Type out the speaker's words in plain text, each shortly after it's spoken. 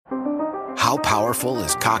How powerful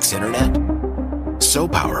is Cox Internet? So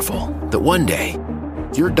powerful that one day,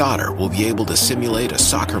 your daughter will be able to simulate a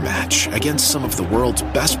soccer match against some of the world's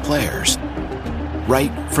best players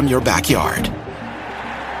right from your backyard.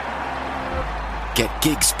 Get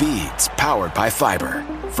gig speeds powered by fiber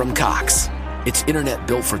from Cox. It's internet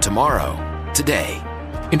built for tomorrow, today.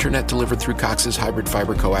 Internet delivered through Cox's hybrid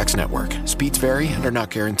fiber coax network. Speeds vary and are not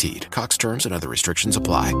guaranteed. Cox terms and other restrictions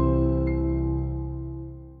apply.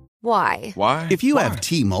 Why? Why? If you have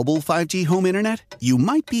T-Mobile 5G home internet, you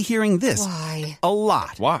might be hearing this Why? a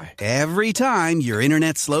lot. Why? Every time your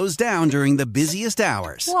internet slows down during the busiest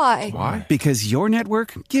hours. Why? Why? Because your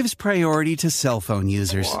network gives priority to cell phone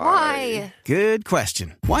users. Why? Good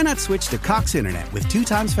question. Why not switch to Cox Internet with 2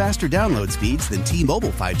 times faster download speeds than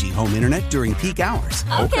T-Mobile 5G home internet during peak hours?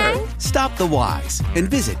 Okay. Stop the whys and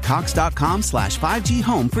visit cox.com/5G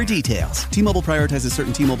home for details. T-Mobile prioritizes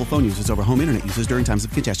certain T-Mobile phone users over home internet users during times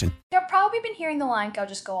of congestion. You've probably been hearing the line, "Go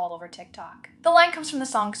just go all over TikTok." The line comes from the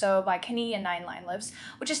song So by Kenny and Nine Line Lives,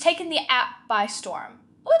 which has taken the app by storm.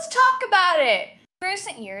 Let's talk about it! In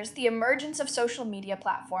recent years, the emergence of social media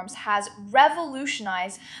platforms has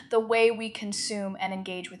revolutionized the way we consume and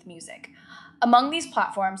engage with music. Among these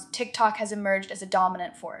platforms, TikTok has emerged as a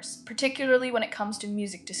dominant force, particularly when it comes to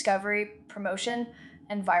music discovery, promotion,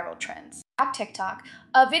 and viral trends. TikTok,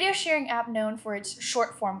 a video sharing app known for its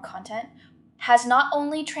short-form content, has not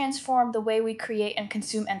only transformed the way we create and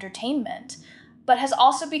consume entertainment, but has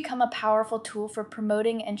also become a powerful tool for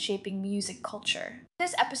promoting and shaping music culture.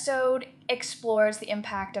 This episode explores the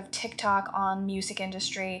impact of TikTok on music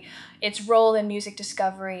industry, its role in music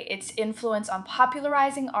discovery, its influence on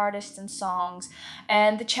popularizing artists and songs,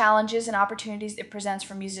 and the challenges and opportunities it presents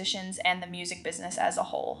for musicians and the music business as a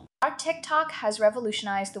whole. Our TikTok has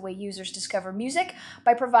revolutionized the way users discover music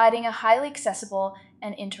by providing a highly accessible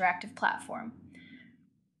and interactive platform.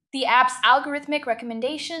 The app's algorithmic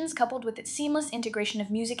recommendations, coupled with its seamless integration of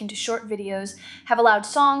music into short videos, have allowed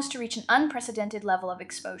songs to reach an unprecedented level of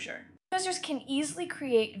exposure. Users can easily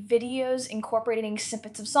create videos incorporating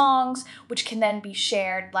snippets of songs, which can then be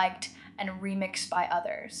shared, liked, and remixed by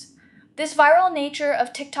others. This viral nature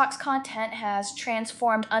of TikTok's content has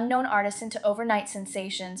transformed unknown artists into overnight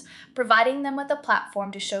sensations, providing them with a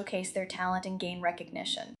platform to showcase their talent and gain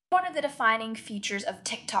recognition. One of the defining features of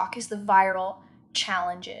TikTok is the viral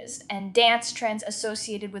challenges and dance trends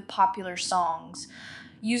associated with popular songs.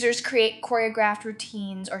 Users create choreographed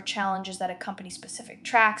routines or challenges that accompany specific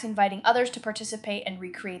tracks, inviting others to participate and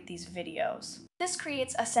recreate these videos. This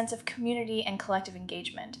creates a sense of community and collective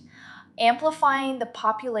engagement, amplifying the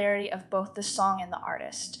popularity of both the song and the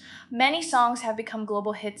artist. Many songs have become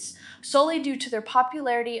global hits solely due to their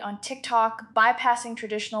popularity on TikTok, bypassing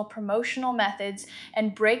traditional promotional methods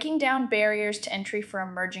and breaking down barriers to entry for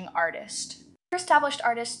emerging artists. For established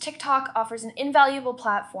artists, TikTok offers an invaluable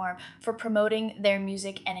platform for promoting their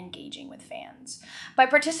music and engaging with fans. By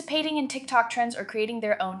participating in TikTok trends or creating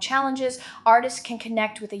their own challenges, artists can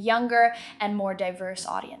connect with a younger and more diverse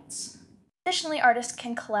audience. Additionally, artists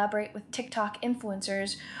can collaborate with TikTok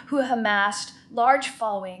influencers who have amassed large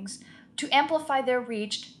followings to amplify their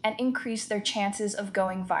reach and increase their chances of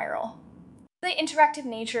going viral. The interactive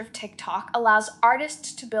nature of TikTok allows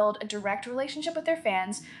artists to build a direct relationship with their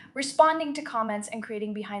fans, responding to comments and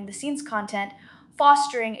creating behind-the-scenes content,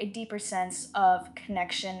 fostering a deeper sense of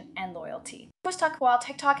connection and loyalty. While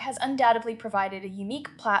TikTok has undoubtedly provided a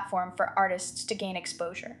unique platform for artists to gain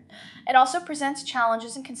exposure, it also presents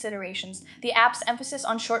challenges and considerations. The app's emphasis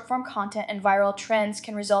on short-form content and viral trends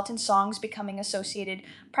can result in songs becoming associated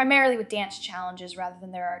primarily with dance challenges rather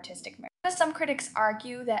than their artistic merit. Some critics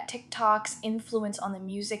argue that TikTok's influence on the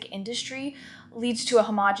music industry leads to a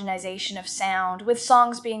homogenization of sound, with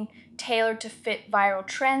songs being tailored to fit viral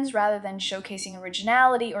trends rather than showcasing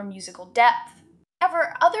originality or musical depth.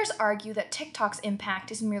 However, others argue that TikTok's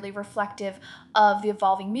impact is merely reflective of the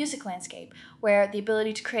evolving music landscape, where the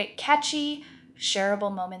ability to create catchy,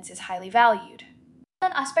 shareable moments is highly valued.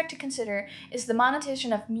 One aspect to consider is the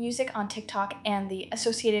monetization of music on TikTok and the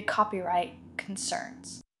associated copyright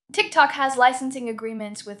concerns. TikTok has licensing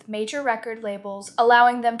agreements with major record labels,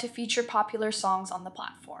 allowing them to feature popular songs on the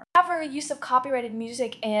platform. However, use of copyrighted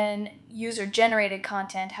music in user-generated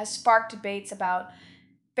content has sparked debates about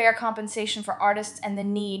fair compensation for artists and the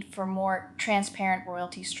need for more transparent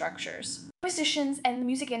royalty structures. Musicians and the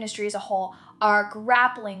music industry as a whole are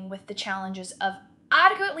grappling with the challenges of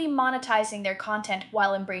adequately monetizing their content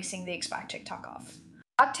while embracing the expect TikTok off.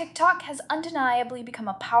 TikTok has undeniably become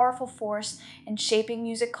a powerful force in shaping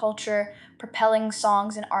music culture, propelling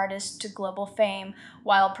songs and artists to global fame,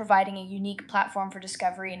 while providing a unique platform for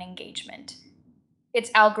discovery and engagement. Its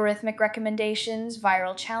algorithmic recommendations,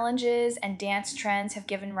 viral challenges, and dance trends have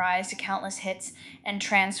given rise to countless hits and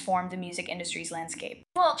transformed the music industry's landscape.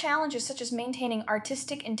 While challenges such as maintaining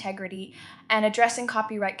artistic integrity and addressing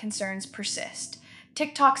copyright concerns persist,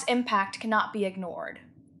 TikTok's impact cannot be ignored.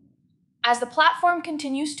 As the platform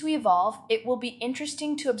continues to evolve, it will be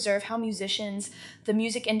interesting to observe how musicians, the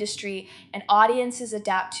music industry, and audiences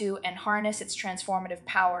adapt to and harness its transformative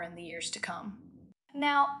power in the years to come.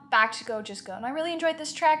 Now, back to Go Just Go, and I really enjoyed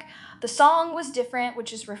this track. The song was different,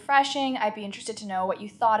 which is refreshing. I'd be interested to know what you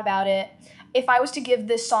thought about it. If I was to give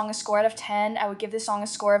this song a score out of 10, I would give this song a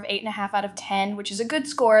score of 8.5 out of 10, which is a good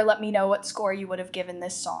score. Let me know what score you would have given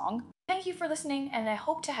this song. Thank you for listening, and I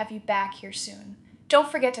hope to have you back here soon. Don't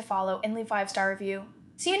forget to follow and leave 5-star review.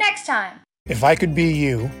 See you next time! If I could be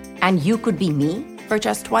you. And you could be me for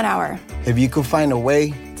just 1 hour. If you could find a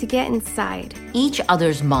way to get inside each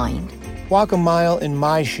other's mind. Walk a mile in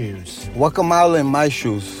my shoes. Walk a mile in my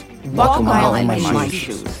shoes. Walk a mile in my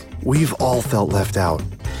shoes. We've all felt left out.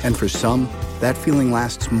 And for some, that feeling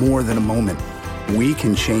lasts more than a moment. We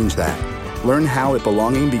can change that. Learn how at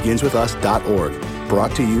belongingbeginswithus.org.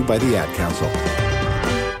 Brought to you by the Ad Council.